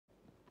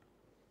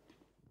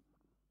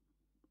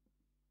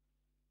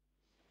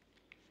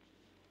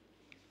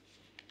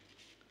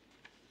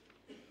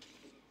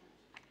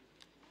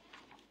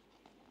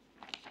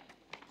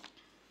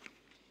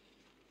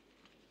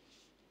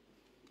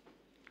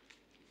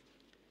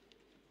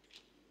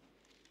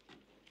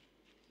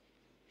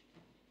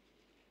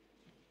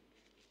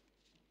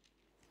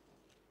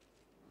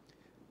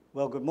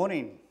Well, good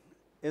morning.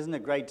 Isn't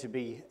it great to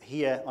be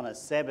here on a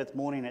Sabbath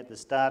morning at the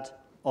start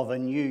of a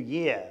new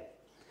year?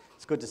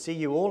 It's good to see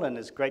you all, and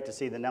it's great to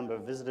see the number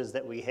of visitors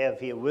that we have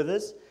here with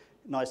us.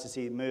 Nice to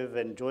see Merv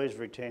and Joyce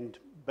returned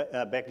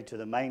back into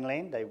the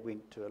mainland. They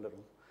went to a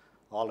little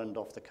island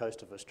off the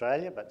coast of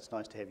Australia, but it's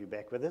nice to have you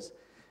back with us.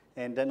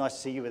 And nice to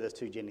see you with us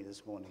too, Jenny,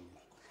 this morning.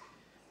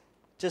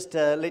 Just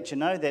to let you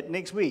know that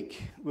next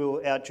week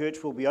our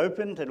church will be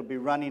opened. It'll be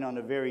running on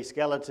a very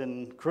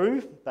skeleton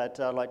crew, but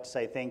I'd like to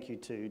say thank you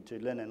to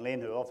Lynn and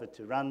Len who offered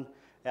to run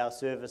our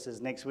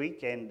services next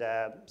week. And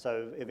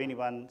so if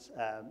anyone's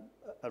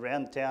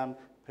around town,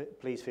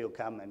 please feel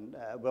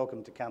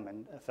welcome to come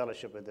and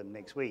fellowship with them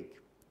next week.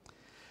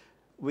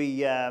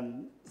 We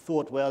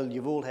thought, well,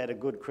 you've all had a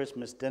good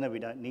Christmas dinner. We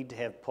don't need to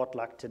have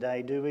potluck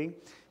today, do we?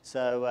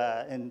 So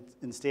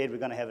instead, we're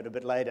going to have it a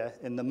bit later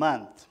in the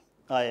month.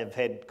 I have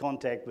had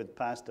contact with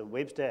Pastor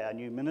Webster, our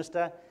new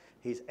minister.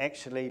 He's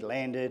actually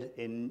landed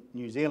in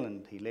New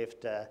Zealand. He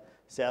left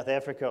South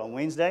Africa on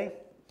Wednesday,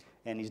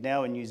 and he's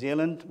now in New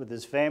Zealand with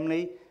his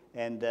family,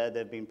 and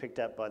they've been picked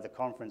up by the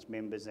conference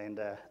members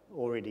and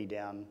already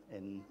down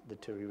in the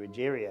Turi Ridge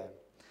area.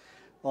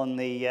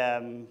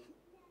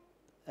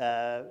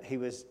 He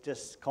was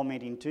just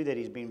commenting too that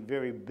he's been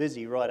very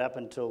busy right up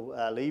until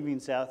leaving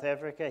South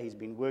Africa. He's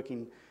been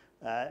working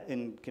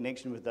in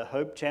connection with the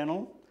Hope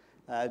Channel,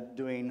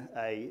 doing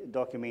a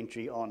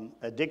documentary on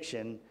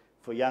addiction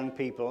for young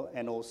people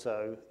and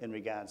also in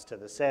regards to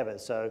the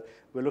Sabbath. So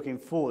we're looking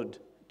forward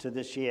to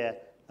this year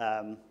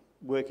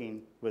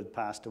working with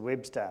Pastor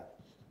Webster.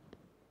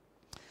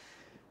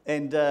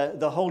 And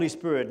the Holy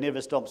Spirit never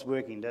stops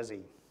working, does he?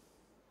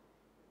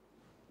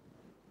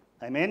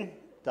 Amen?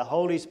 The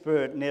Holy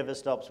Spirit never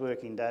stops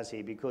working, does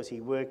he? Because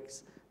he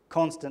works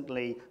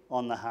constantly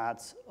on the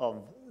hearts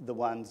of the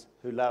ones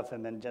who love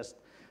him. And just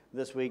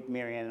this week,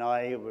 Mary and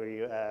I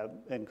were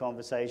in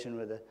conversation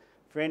with a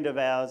friend of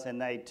ours, and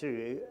they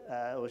too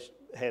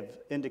have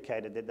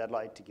indicated that they'd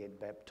like to get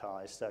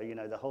baptized. So, you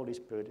know, the Holy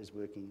Spirit is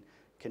working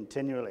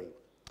continually.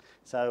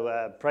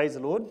 So praise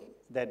the Lord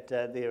that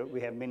we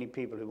have many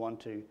people who want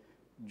to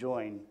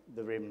join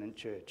the Remnant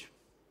Church.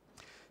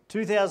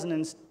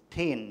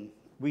 2010,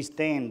 we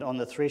stand on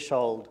the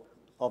threshold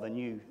of a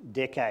new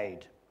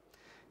decade.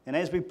 And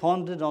as we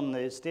pondered on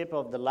the step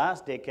of the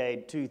last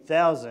decade,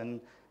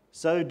 2000,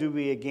 so do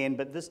we again,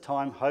 but this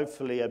time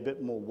hopefully a bit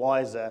more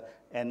wiser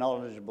and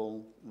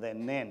knowledgeable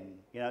than then.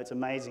 You know, it's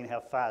amazing how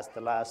fast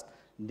the last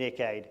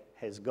decade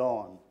has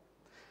gone.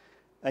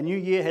 A new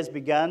year has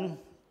begun,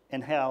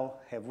 and how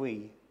have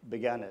we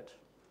begun it?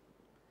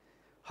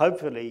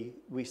 Hopefully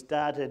we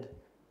started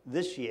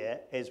this year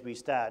as we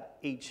start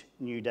each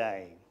new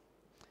day.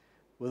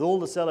 With all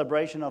the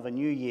celebration of a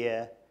new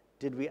year,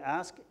 did we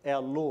ask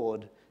our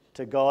Lord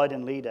to guide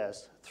and lead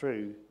us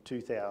through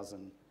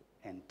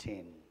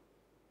 2010?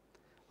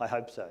 I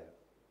hope so.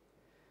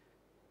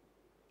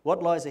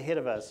 What lies ahead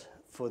of us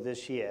for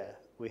this year,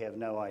 we have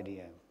no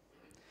idea.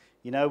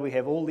 You know, we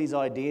have all these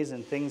ideas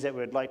and things that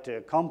we'd like to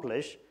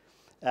accomplish,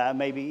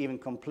 maybe even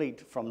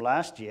complete from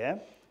last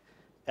year.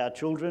 Our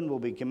children will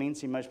be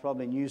commencing most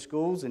probably new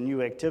schools and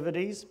new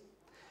activities.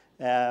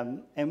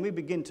 And we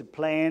begin to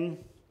plan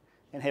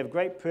and have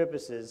great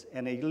purposes,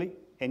 and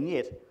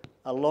yet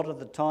a lot of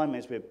the time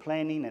as we're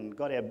planning and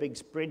got our big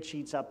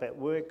spreadsheets up at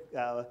work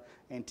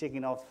and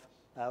ticking off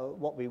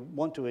what we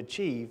want to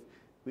achieve,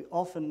 we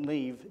often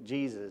leave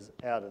Jesus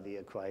out of the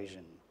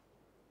equation.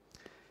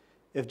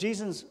 If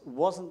Jesus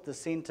wasn't the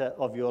centre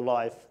of your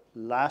life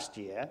last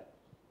year,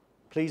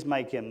 please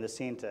make him the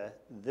centre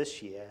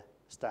this year,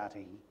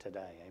 starting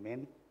today.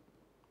 Amen?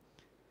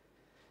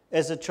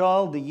 As a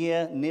child, the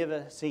year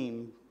never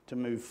seemed to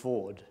move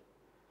forward.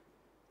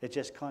 It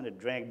just kind of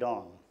dragged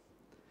on.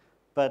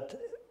 But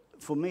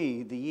for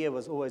me, the year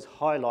was always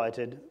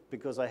highlighted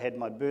because I had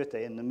my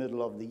birthday in the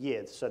middle of the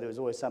year, so there was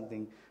always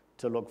something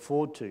to look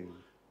forward to.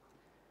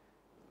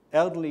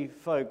 Elderly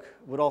folk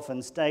would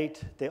often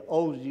state the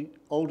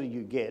older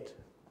you get,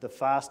 the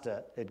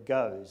faster it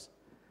goes.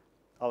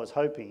 I was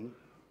hoping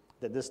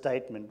that this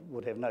statement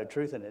would have no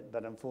truth in it,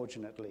 but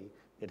unfortunately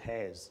it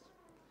has.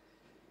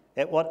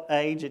 At what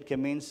age it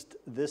commenced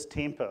this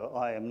tempo,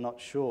 I am not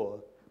sure,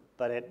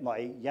 but at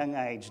my young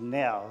age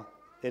now,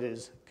 it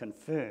is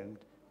confirmed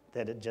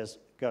that it just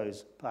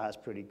goes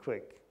past pretty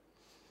quick.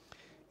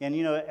 And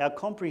you know, our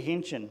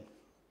comprehension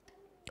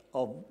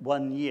of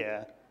 1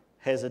 year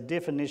has a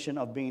definition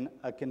of being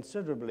a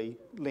considerably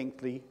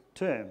lengthy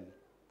term,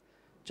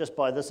 just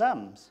by the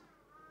sums,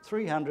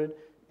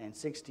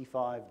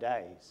 365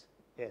 days.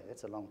 Yeah,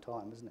 that's a long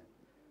time, isn't it?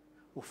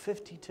 Well,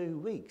 52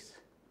 weeks.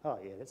 Oh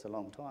yeah, that's a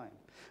long time.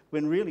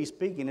 When really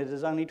speaking, it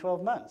is only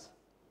 12 months.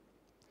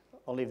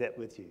 I'll leave that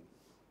with you.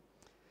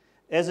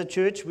 As a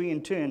church, we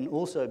in turn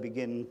also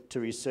begin to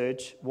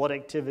research what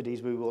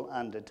activities we will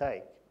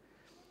undertake.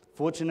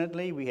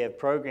 Fortunately, we have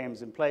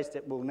programs in place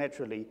that will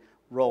naturally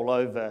roll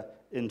over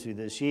into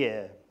this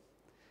year.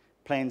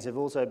 Plans have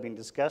also been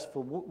discussed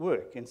for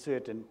work in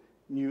certain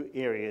new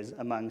areas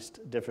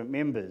amongst different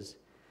members.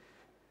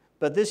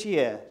 But this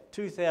year,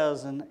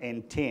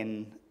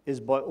 2010, is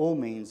by all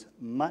means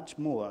much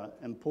more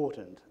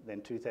important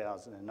than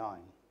 2009.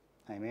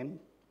 Amen?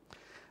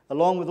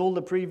 Along with all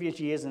the previous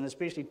years, and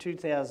especially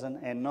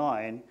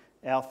 2009,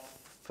 our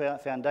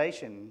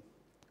foundation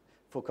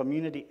for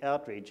community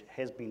outreach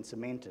has been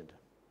cemented.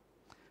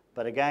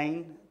 But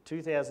again,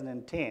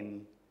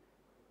 2010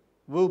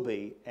 will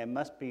be and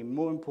must be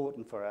more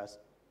important for us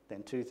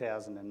than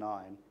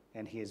 2009,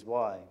 and here's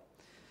why.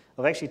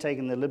 I've actually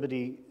taken the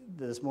liberty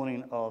this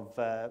morning of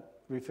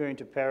referring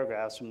to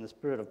paragraphs from the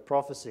Spirit of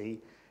Prophecy,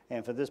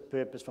 and for this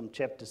purpose from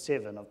chapter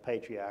 7 of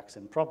Patriarchs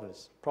and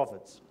Prophets,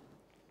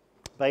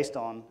 based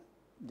on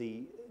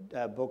the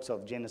books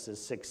of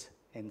Genesis 6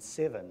 and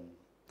 7.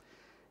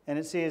 And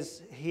it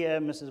says here,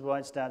 Mrs.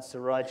 White starts to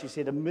write, she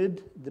said,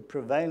 amid the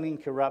prevailing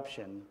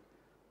corruption,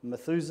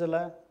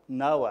 Methuselah,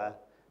 Noah,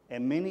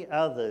 and many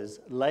others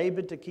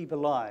labored to keep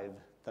alive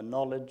the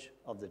knowledge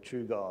of the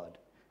true God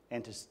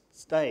and to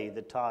stay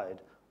the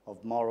tide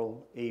of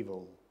moral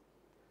evil.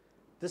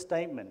 This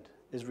statement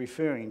is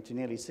referring to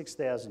nearly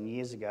 6,000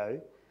 years ago,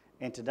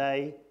 and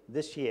today,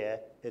 this year,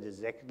 it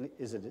is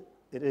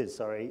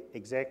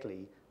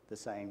exactly the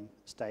same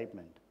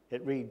statement.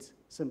 It reads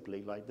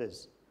simply like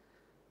this.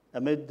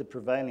 Amid the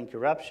prevailing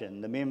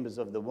corruption, the members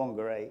of the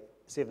Whangarei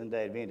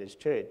Seventh-day Adventist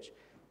Church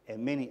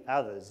and many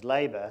others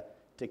labour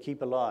to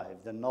keep alive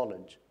the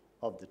knowledge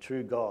of the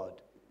true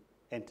God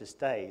and to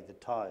stay the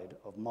tide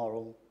of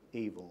moral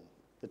evil.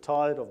 The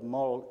tide of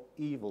moral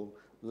evil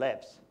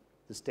laps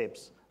the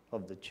steps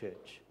of the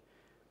church.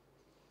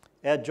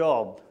 Our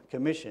job,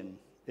 commission,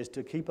 is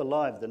to keep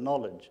alive the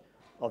knowledge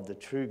of the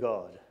true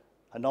God,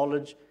 a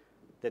knowledge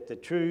that the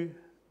true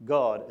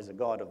God is a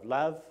God of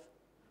love,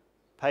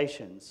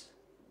 patience,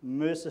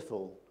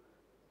 merciful,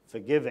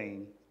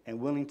 forgiving, and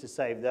willing to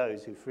save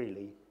those who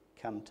freely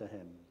come to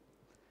him,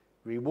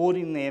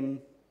 rewarding them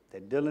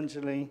that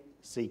diligently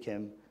seek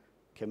him,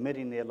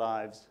 committing their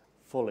lives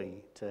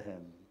fully to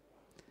him.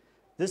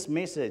 This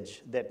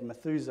message that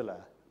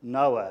Methuselah,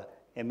 Noah,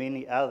 and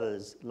many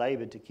others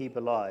laboured to keep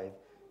alive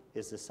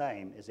is the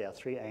same as our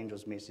three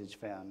angels' message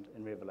found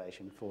in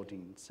Revelation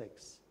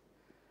 14:6,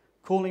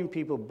 calling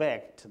people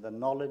back to the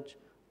knowledge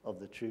of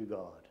the true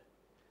God.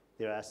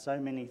 There are so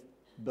many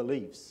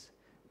beliefs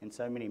and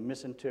so many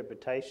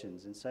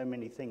misinterpretations and so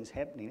many things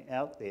happening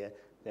out there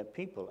that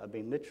people are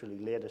being literally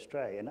led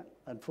astray and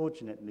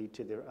unfortunately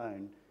to their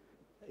own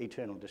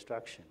eternal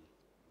destruction.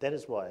 That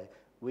is why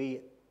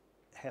we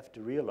have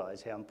to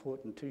realise how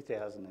important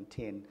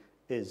 2010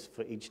 is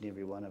for each and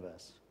every one of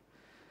us.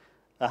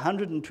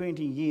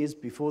 120 years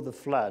before the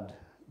flood,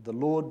 the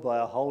Lord by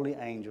a holy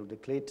angel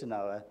declared to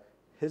Noah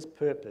his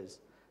purpose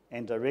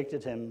and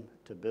directed him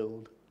to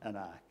build an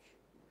ark.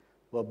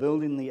 While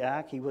building the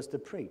ark, he was to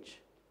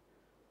preach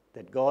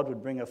that God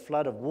would bring a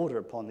flood of water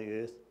upon the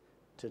earth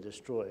to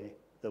destroy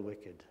the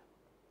wicked.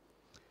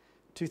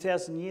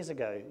 2,000 years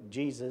ago,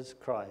 Jesus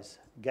Christ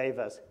gave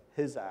us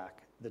his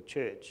ark, the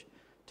church,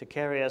 to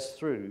carry us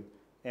through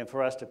and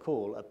for us to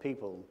call a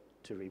people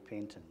to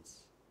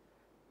repentance.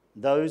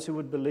 Those who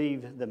would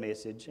believe the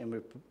message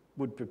and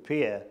would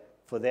prepare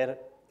for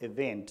that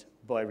event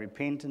by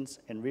repentance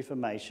and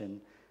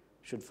reformation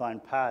should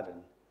find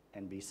pardon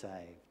and be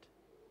saved.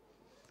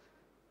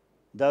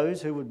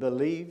 Those who would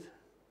believe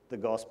the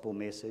gospel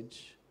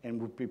message and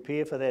would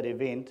prepare for that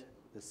event,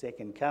 the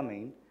second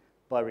coming,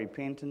 by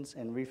repentance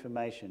and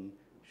reformation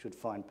should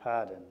find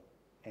pardon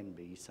and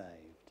be saved.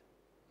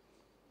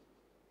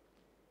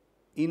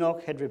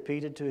 Enoch had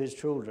repeated to his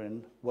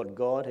children what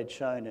God had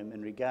shown him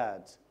in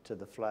regards to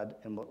the flood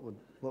and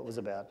what was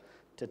about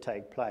to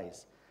take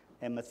place.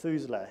 And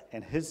Methuselah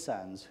and his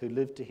sons, who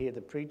lived to hear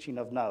the preaching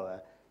of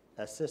Noah,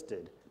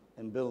 assisted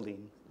in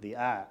building the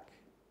ark.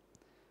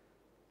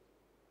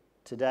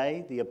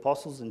 Today, the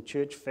apostles and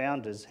church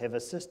founders have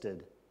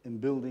assisted in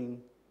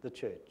building the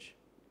church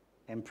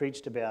and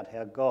preached about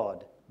how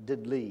God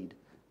did lead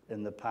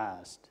in the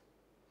past.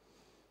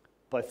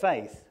 By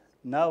faith,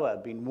 Noah,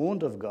 being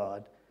warned of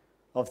God,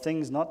 of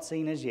things not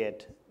seen as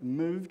yet,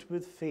 moved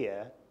with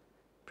fear,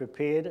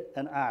 prepared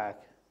an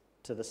ark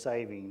to the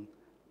saving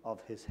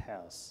of his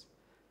house,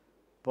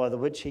 by the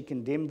which he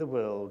condemned the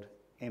world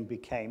and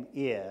became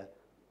heir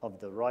of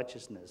the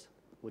righteousness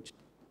which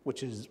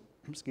is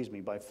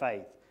by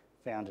faith,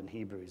 found in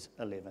Hebrews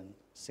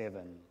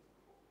 11:7.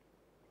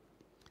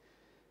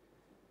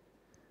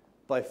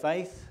 By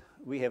faith,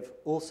 we have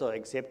also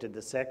accepted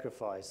the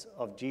sacrifice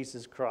of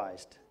Jesus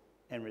Christ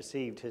and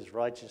received his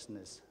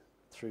righteousness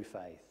through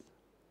faith.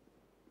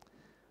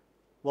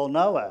 While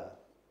Noah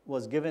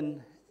was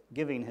giving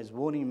his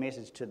warning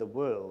message to the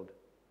world,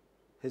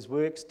 his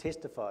works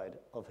testified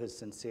of his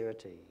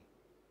sincerity.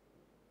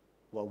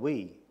 While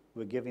we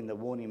were giving the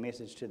warning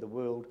message to the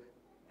world,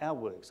 our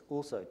works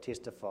also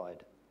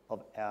testified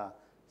of our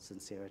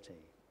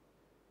sincerity.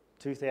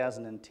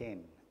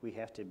 2010, we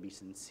have to be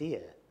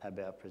sincere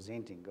about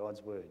presenting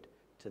God's word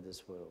to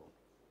this world.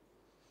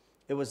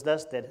 It was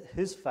thus that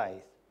his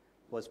faith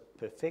was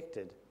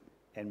perfected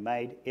and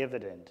made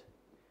evident.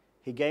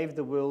 He gave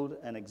the world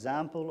an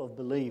example of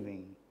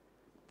believing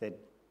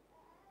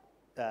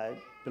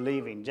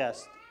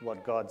just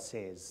what God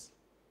says.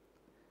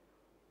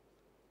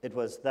 It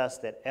was thus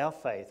that our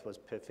faith was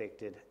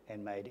perfected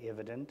and made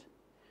evident.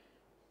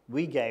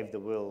 We gave the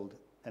world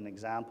an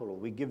example, or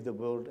we give the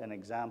world an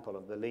example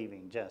of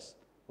believing just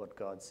what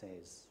God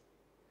says.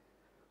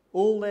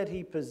 All that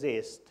he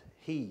possessed,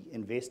 he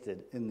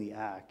invested in the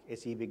ark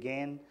as he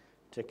began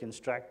to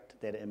construct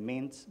that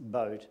immense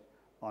boat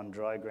on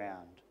dry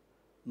ground.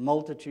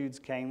 Multitudes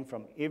came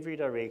from every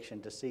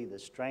direction to see the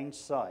strange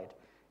sight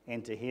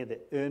and to hear the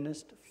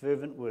earnest,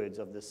 fervent words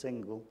of the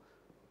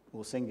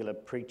singular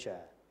preacher.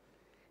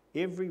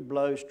 Every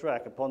blow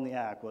struck upon the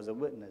ark was a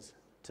witness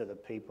to the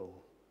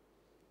people.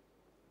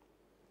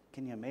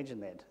 Can you imagine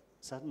that?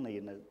 Suddenly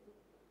in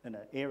an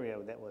area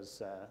that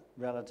was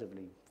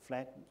relatively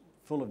flat,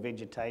 full of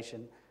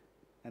vegetation,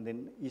 and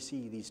then you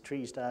see these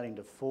trees starting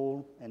to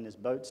fall and this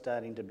boat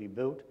starting to be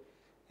built,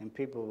 and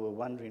people were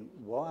wondering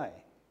why.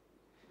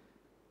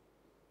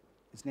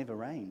 It's never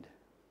rained.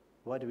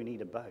 Why do we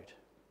need a boat?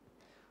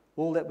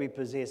 All that we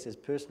possess is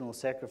personal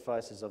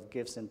sacrifices of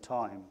gifts and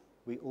time.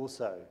 We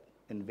also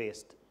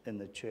invest in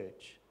the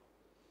church.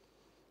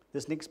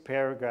 This next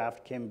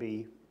paragraph can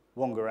be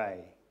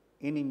Whangarei,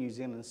 any New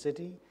Zealand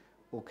city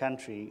or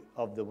country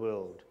of the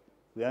world.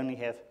 We only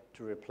have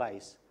to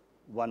replace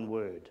one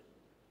word.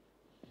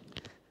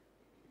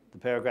 The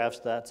paragraph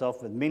starts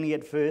off with, many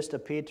at first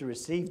appeared to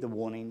receive the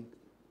warning,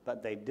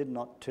 but they did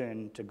not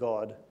turn to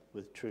God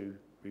with true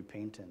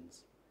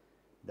repentance.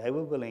 They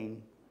were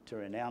willing to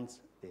renounce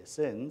their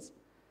sins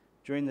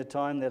during the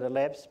time that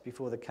elapsed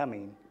before the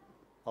coming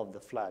of the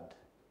flood.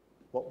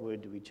 What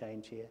word do we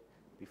change here?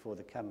 Before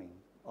the coming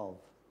of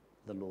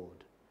the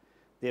Lord.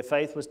 Their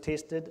faith was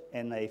tested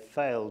and they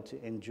failed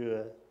to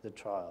endure the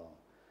trial.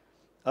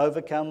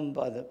 Overcome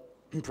by the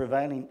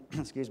prevailing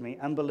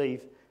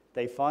unbelief,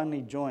 they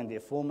finally joined their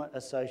former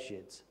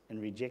associates in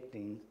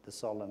rejecting the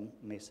solemn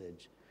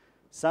message.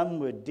 Some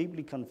were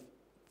deeply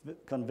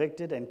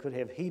convicted and could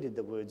have heeded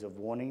the words of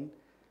warning,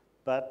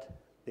 but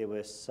there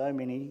were so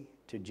many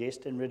to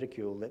jest and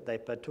ridicule that they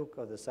partook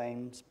of the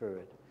same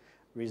spirit,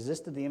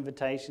 resisted the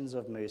invitations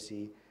of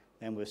mercy,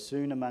 and were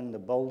soon among the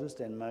boldest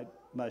and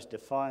most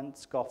defiant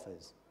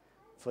scoffers.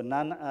 For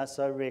none are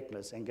so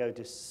reckless and go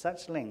to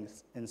such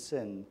lengths in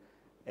sin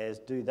as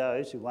do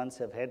those who once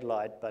have had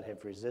light but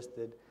have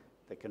resisted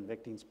the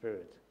convicting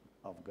spirit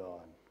of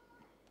God.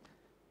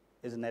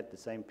 Isn't that the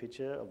same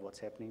picture of what's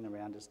happening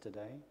around us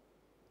today?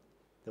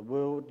 The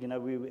world,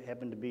 we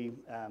happen to be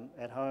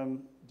at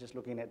home just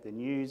looking at the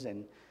news,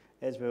 and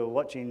as we were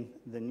watching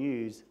the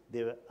news,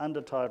 there were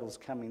undertitles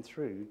coming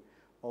through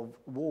of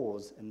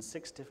wars in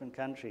 6 different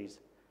countries.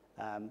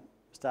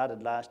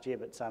 Started last year,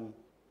 but some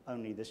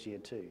only this year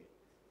too.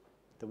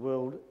 The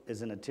world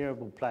is in a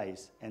terrible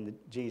place, and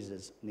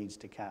Jesus needs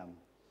to come.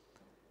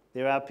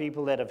 There are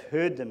people that have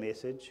heard the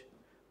message,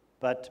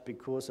 but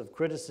because of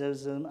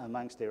criticism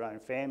amongst their own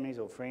families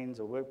or friends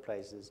or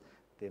workplaces,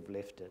 they've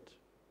left it.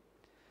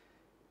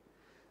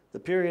 The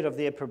period of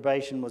their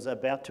probation was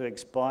about to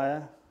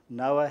expire.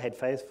 Noah had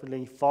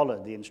faithfully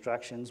followed the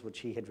instructions which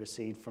he had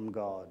received from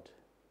God.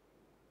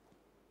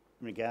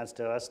 In regards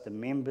to us, the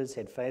members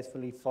had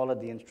faithfully followed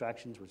the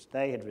instructions which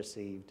they had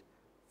received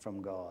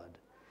from God.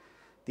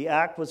 The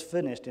ark was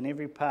finished in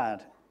every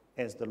part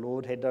as the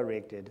Lord had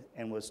directed,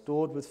 and was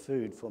stored with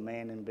food for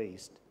man and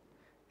beast.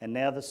 And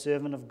now the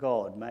servant of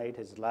God made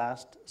his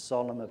last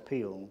solemn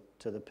appeal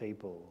to the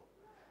people.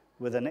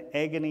 With an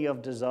agony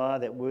of desire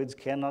that words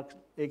cannot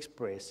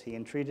express, he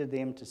entreated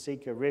them to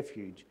seek a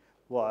refuge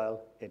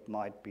while it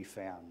might be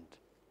found.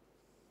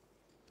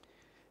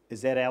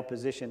 Is that our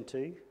position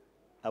too?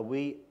 Are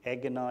we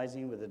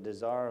agonizing with a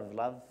desire of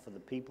love for the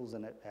peoples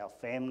in our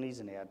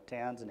families and our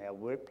towns and our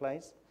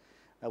workplace?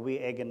 Are we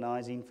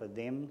agonizing for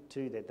them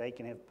too, that they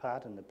can have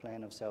part in the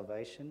plan of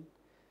salvation?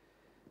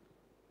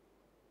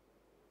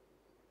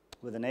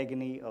 With an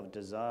agony of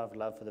desire of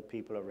love for the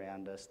people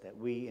around us, that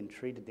we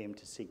entreated them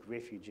to seek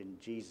refuge in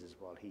Jesus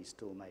while he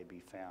still may be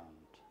found.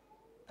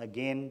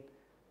 Again,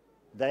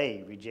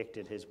 they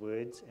rejected his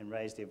words and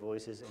raised their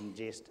voices in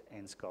jest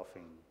and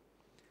scoffing.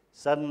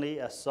 Suddenly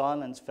a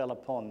silence fell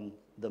upon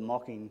the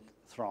mocking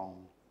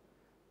throng.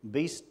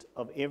 Beasts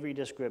of every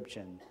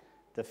description,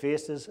 the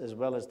fiercest as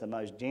well as the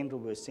most gentle,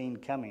 were seen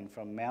coming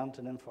from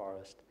mountain and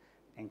forest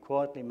and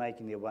quietly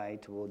making their way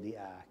toward the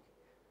ark.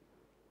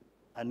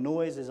 A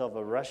noise as of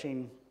a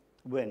rushing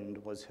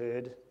wind was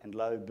heard, and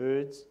lo,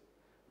 birds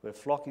were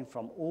flocking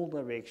from all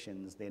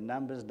directions, their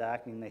numbers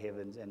darkening the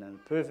heavens, and in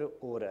perfect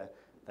order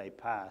they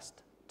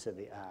passed to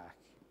the ark.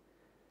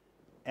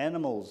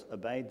 Animals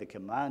obeyed the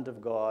command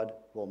of God,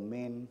 while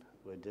men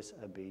were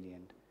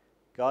disobedient.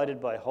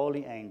 Guided by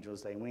holy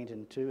angels, they went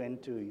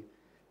unto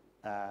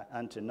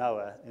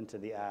Noah into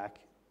the ark,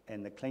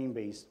 and the clean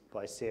beast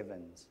by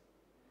sevens.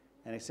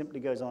 And it simply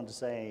goes on to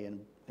say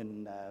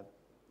in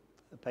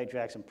the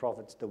Patriarchs and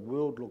Prophets, the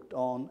world looked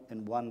on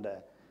in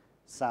wonder,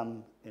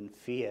 some in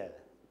fear.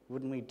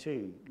 Wouldn't we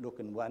too look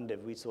in wonder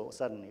if we saw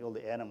suddenly all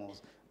the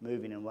animals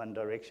moving in one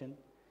direction?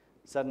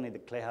 Suddenly the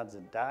clouds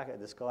are darker,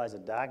 the skies are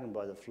darkened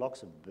by the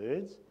flocks of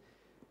birds,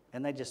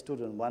 and they just stood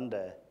in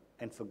wonder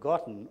and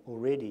forgotten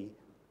already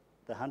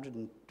the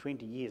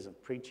 120 years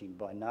of preaching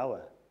by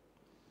Noah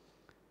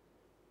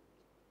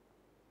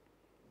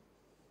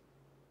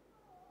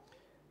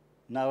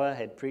Noah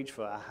had preached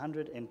for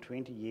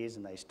 120 years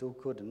and they still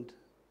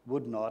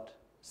would not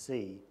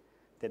see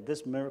that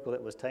this miracle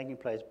that was taking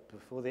place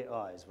before their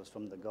eyes was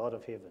from the God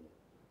of heaven,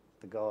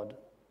 the God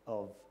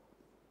of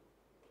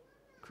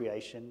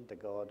creation, the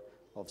God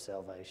of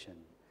salvation.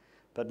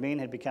 But men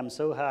had become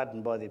so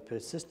hardened by their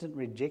persistent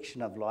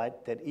rejection of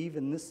light that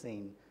even this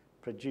scene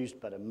produced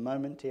but a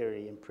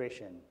momentary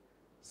impression.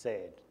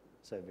 Sad,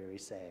 so very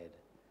sad.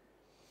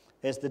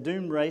 As the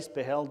doomed race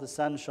beheld the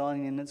sun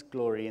shining in its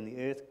glory and the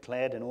earth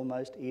clad in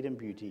almost Eden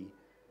beauty,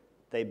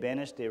 they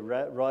banished their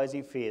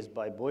rising fears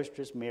by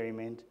boisterous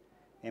merriment,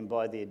 and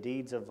by their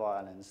deeds of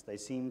violence they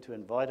seemed to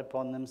invite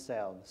upon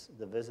themselves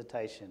the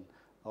visitation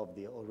of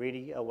the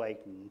already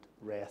awakened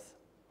wrath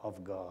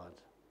of God.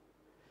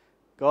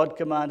 God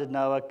commanded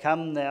Noah,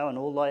 "Come thou and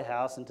all thy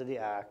house into the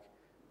ark,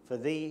 for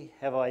thee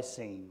have I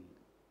seen,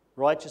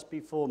 righteous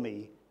before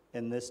me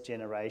in this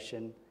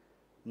generation."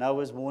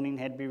 Noah's warning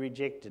had been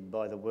rejected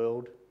by the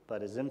world,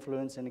 but his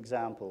influence and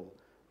example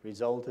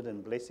resulted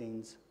in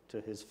blessings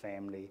to his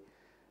family.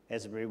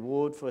 As a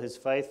reward for his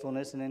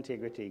faithfulness and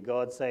integrity,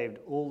 God saved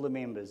all the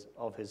members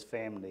of his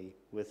family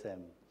with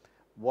him.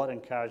 What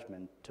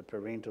encouragement to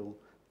parental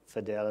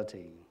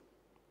fidelity.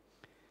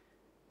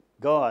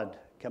 God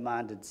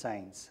commanded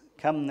saints,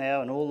 "Come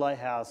thou and all thy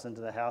house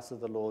into the house of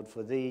the Lord,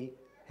 for thee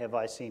have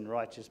I seen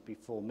righteous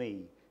before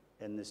me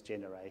in this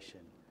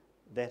generation."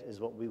 That is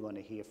what we want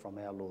to hear from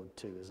our Lord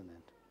too, isn't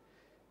it?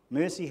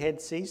 Mercy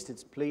had ceased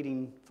its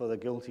pleading for the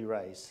guilty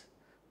race.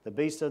 The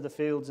beasts of the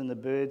fields and the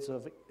birds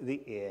of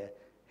the air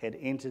had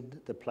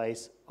entered the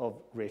place of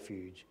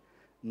refuge.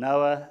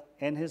 Noah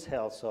and his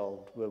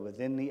household were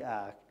within the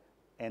ark,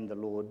 and the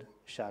Lord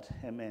shut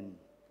him in.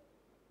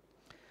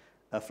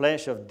 A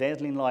flash of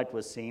dazzling light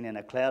was seen, and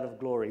a cloud of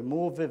glory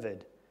more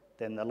vivid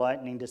than the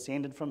lightning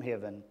descended from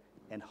heaven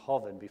and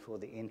hovered before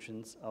the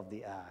entrance of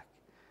the ark.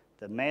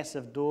 The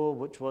massive door,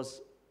 which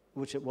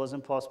it was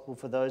impossible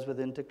for those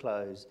within to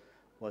close,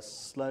 was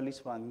slowly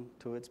swung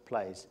to its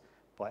place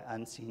by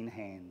unseen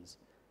hands.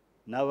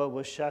 Noah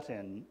was shut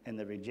in, and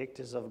the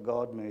rejectors of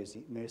God's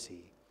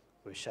mercy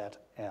were shut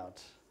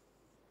out.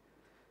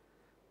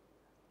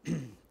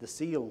 The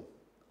seal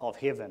of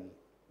heaven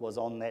was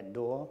on that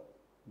door.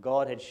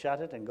 God had shut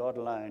it, and God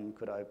alone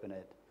could open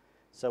it.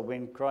 So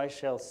when Christ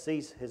shall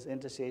cease his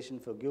intercession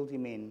for guilty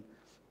men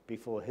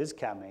before his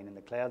coming in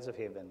the clouds of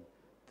heaven,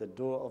 the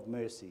door of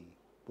mercy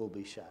will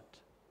be shut.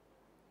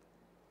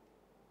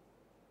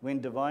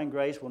 When divine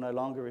grace will no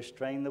longer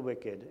restrain the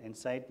wicked and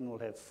Satan will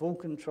have full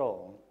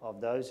control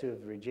of those who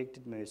have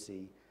rejected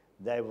mercy,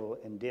 they will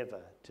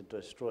endeavour to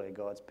destroy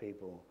God's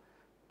people.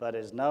 But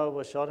as Noah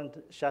was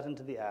shut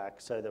into the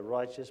ark, so the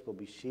righteous will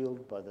be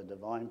shielded by the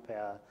divine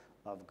power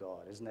of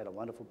God. Isn't that a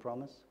wonderful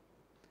promise?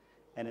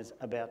 And it's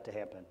about to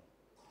happen.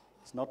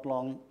 It's not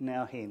long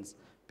now hence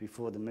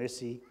before the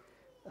mercy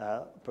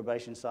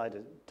probation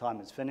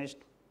time is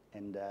finished,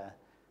 and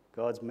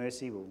God's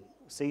mercy will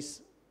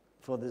cease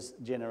for this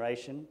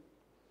generation.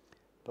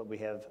 But we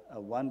have a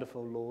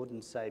wonderful Lord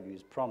and Saviour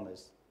who's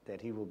promised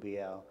that he will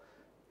be our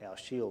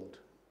shield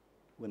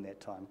when that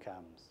time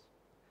comes.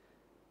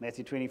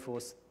 Matthew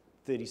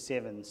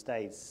 24:37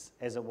 states,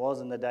 "As it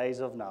was in the days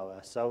of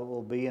Noah, so it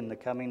will be in the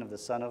coming of the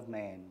Son of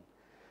Man.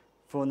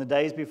 For in the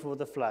days before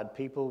the flood,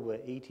 people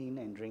were eating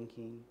and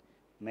drinking,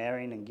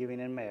 marrying and giving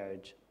in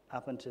marriage,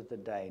 up until the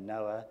day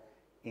Noah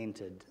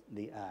entered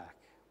the ark."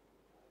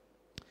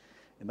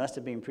 It must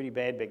have been pretty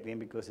bad back then,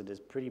 because it is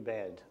pretty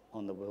bad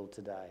on the world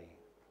today.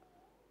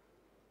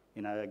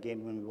 You know,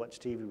 again, when we watch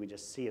TV, we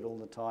just see it all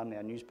the time.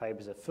 Our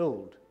newspapers are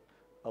filled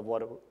of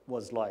what it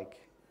was like,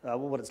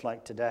 what it's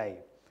like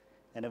today.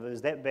 And if it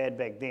was that bad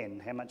back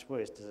then, how much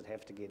worse does it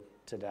have to get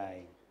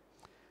today?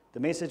 The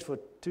message for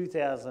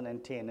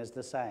 2010 is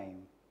the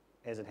same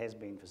as it has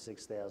been for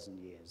 6,000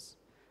 years.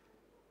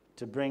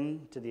 To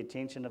bring to the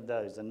attention of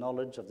those the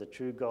knowledge of the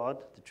true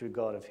God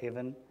of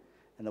heaven,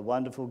 and the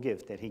wonderful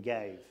gift that he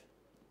gave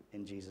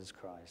in Jesus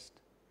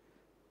Christ.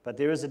 But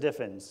there is a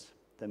difference.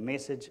 The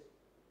message,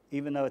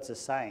 even though it's the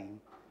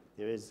same,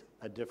 there is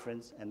a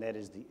difference, and that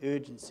is the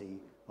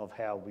urgency of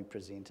how we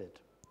present it.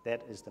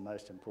 That is the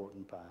most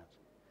important part.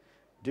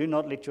 Do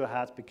not let your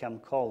hearts become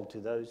cold to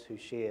those who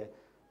share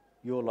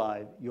your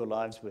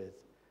lives with,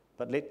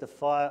 but let the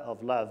fire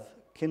of love,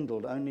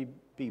 kindled only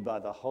be by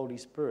the Holy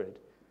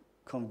Spirit,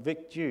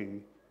 convict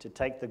you to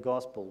take the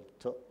gospel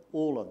to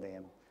all of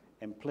them.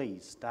 And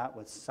please start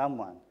with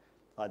someone,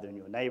 either in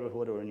your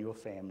neighbourhood or in your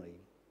family.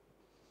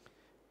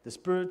 The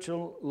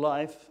spiritual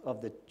life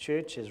of the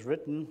church is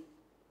written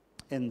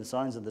in the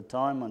Signs of the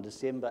Time on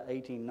December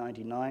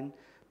 1899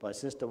 by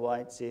Sister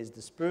White, says,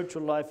 "The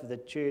spiritual life of the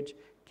church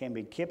can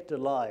be kept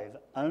alive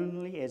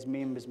only as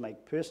members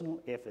make personal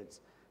efforts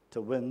to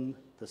win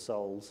the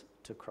souls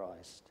to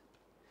Christ."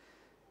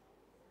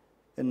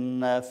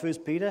 In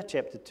 1 Peter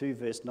chapter 2,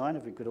 verse 9,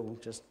 if we could all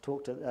just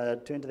turn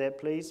to that,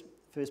 please.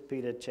 1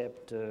 Peter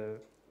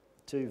chapter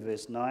 2,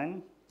 verse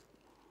 9.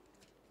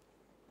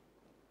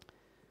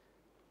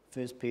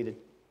 1 Peter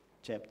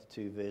chapter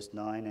 2, verse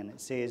 9, and it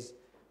says,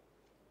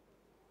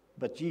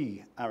 "But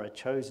ye are a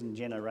chosen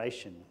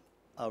generation,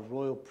 a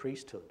royal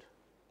priesthood,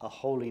 a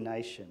holy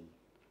nation,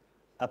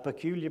 a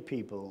peculiar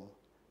people,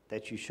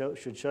 that you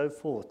should show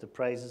forth the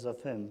praises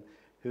of him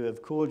who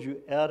have called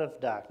you out of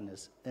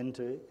darkness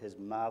into his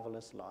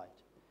marvelous light.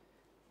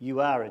 You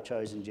are a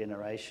chosen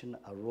generation,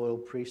 a royal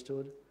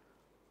priesthood,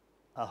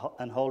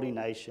 an holy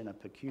nation, a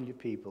peculiar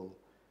people,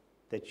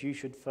 that you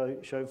should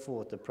show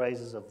forth the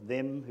praises of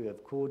them who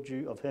have called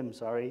you,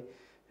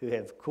 who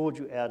have called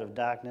you out of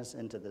darkness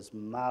into this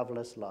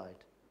marvelous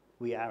light.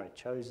 We are a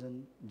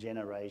chosen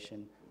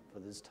generation for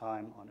this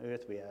time on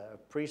earth. We are a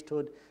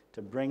priesthood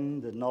to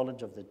bring the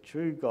knowledge of the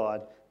true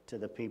God to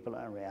the people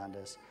around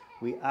us.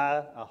 We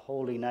are a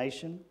holy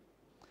nation,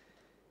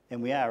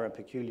 and we are a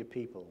peculiar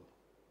people,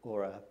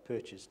 or a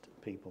purchased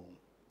people,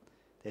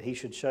 that he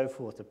should show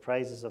forth the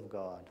praises of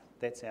God.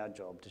 That's our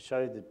job, to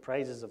show the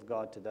praises of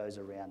God to those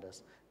around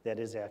us. That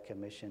is our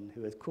commission,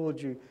 who hath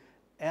called you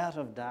out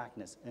of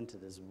darkness into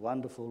this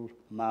wonderful,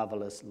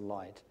 marvelous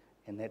light,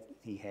 and that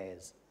he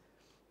has.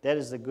 That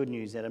is the good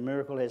news, that a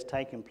miracle has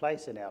taken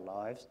place in our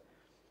lives,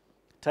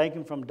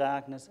 taken from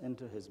darkness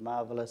into his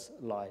marvelous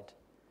light.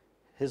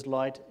 His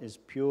light is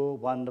pure,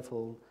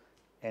 wonderful,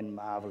 and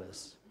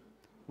marvelous.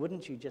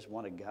 Wouldn't you just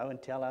want to go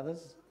and tell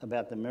others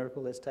about the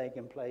miracle that's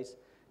taken place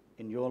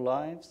in your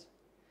lives?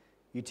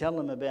 You tell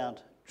them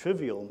about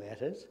trivial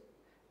matters,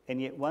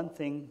 and yet one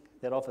thing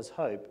that offers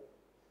hope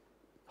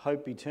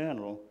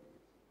eternal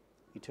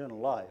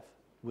life,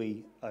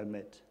 we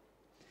omit.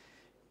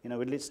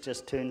 Let's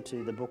just turn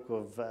to the book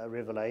of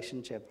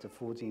Revelation, chapter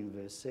 14,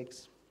 verse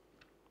 6.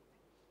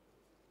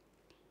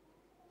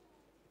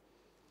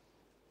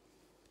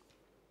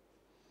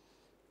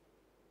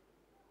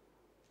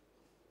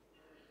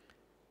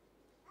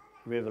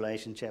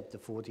 Revelation chapter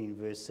 14,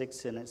 verse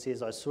 6, and it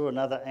says, I saw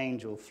another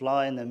angel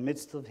fly in the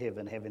midst of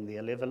heaven, having the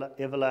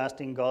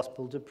everlasting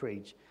gospel to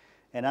preach,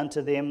 and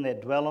unto them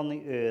that dwell on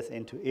the earth,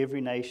 and to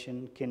every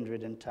nation,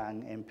 kindred, and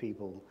tongue, and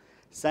people,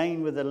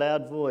 saying with a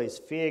loud voice,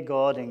 Fear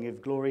God, and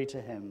give glory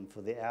to him,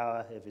 for the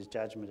hour of his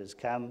judgment is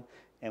come,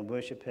 and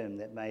worship him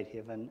that made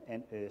heaven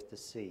and earth, the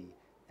sea,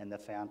 and the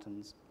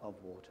fountains of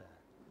water.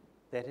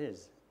 That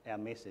is our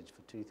message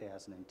for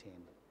 2010.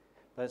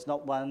 But it's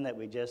not one that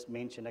we just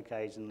mention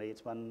occasionally.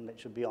 It's one that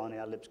should be on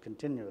our lips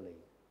continually.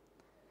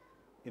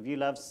 If you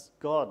love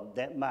God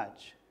that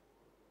much,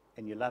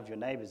 and you love your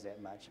neighbours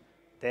that much,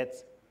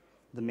 that's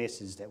the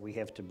message that we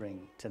have to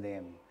bring to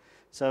them.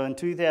 So in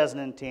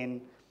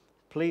 2010,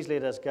 please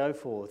let us go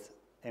forth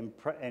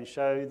and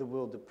show the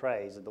world the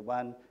praise of the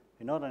one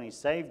who not only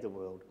saved the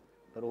world,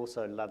 but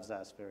also loves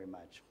us very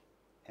much.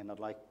 And I'd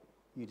like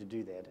you to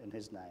do that in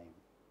his name,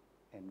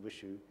 and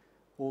wish you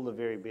all the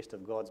very best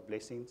of God's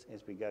blessings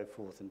as we go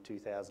forth in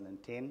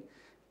 2010,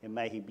 and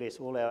may he bless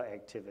all our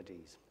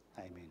activities.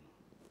 Amen.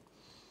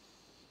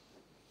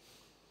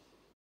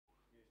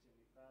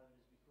 Father,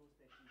 it is because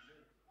that you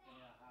live in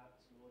our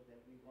hearts, Lord, that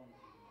we want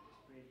to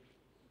spread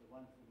the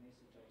wonderful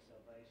message of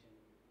salvation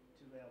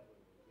to our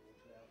world, Lord,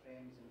 to our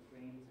families and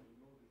friends, and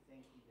Lord, we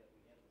thank you that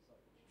we have this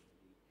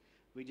opportunity.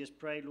 We just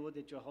pray, Lord,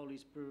 that your Holy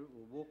Spirit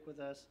will walk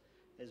with us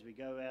as we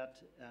go out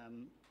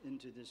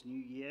into this new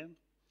year,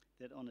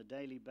 that on a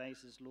daily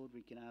basis, Lord,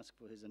 we can ask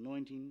for his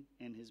anointing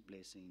and his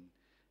blessing.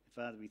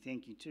 Father, we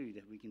thank you too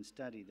that we can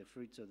study the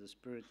fruits of the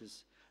Spirit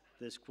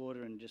this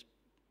quarter, and just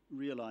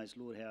realize,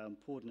 Lord, how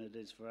important it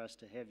is for us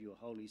to have your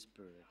Holy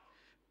Spirit.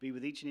 Be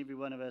with each and every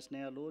one of us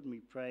now, Lord, and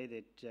we pray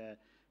that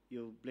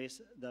you'll bless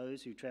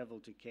those who travel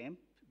to camp,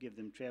 give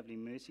them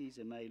travelling mercies,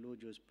 and may,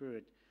 Lord, your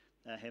Spirit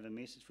have a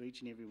message for each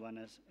and every one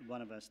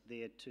of us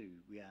there too,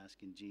 we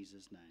ask in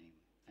Jesus' name.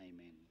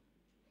 Amen.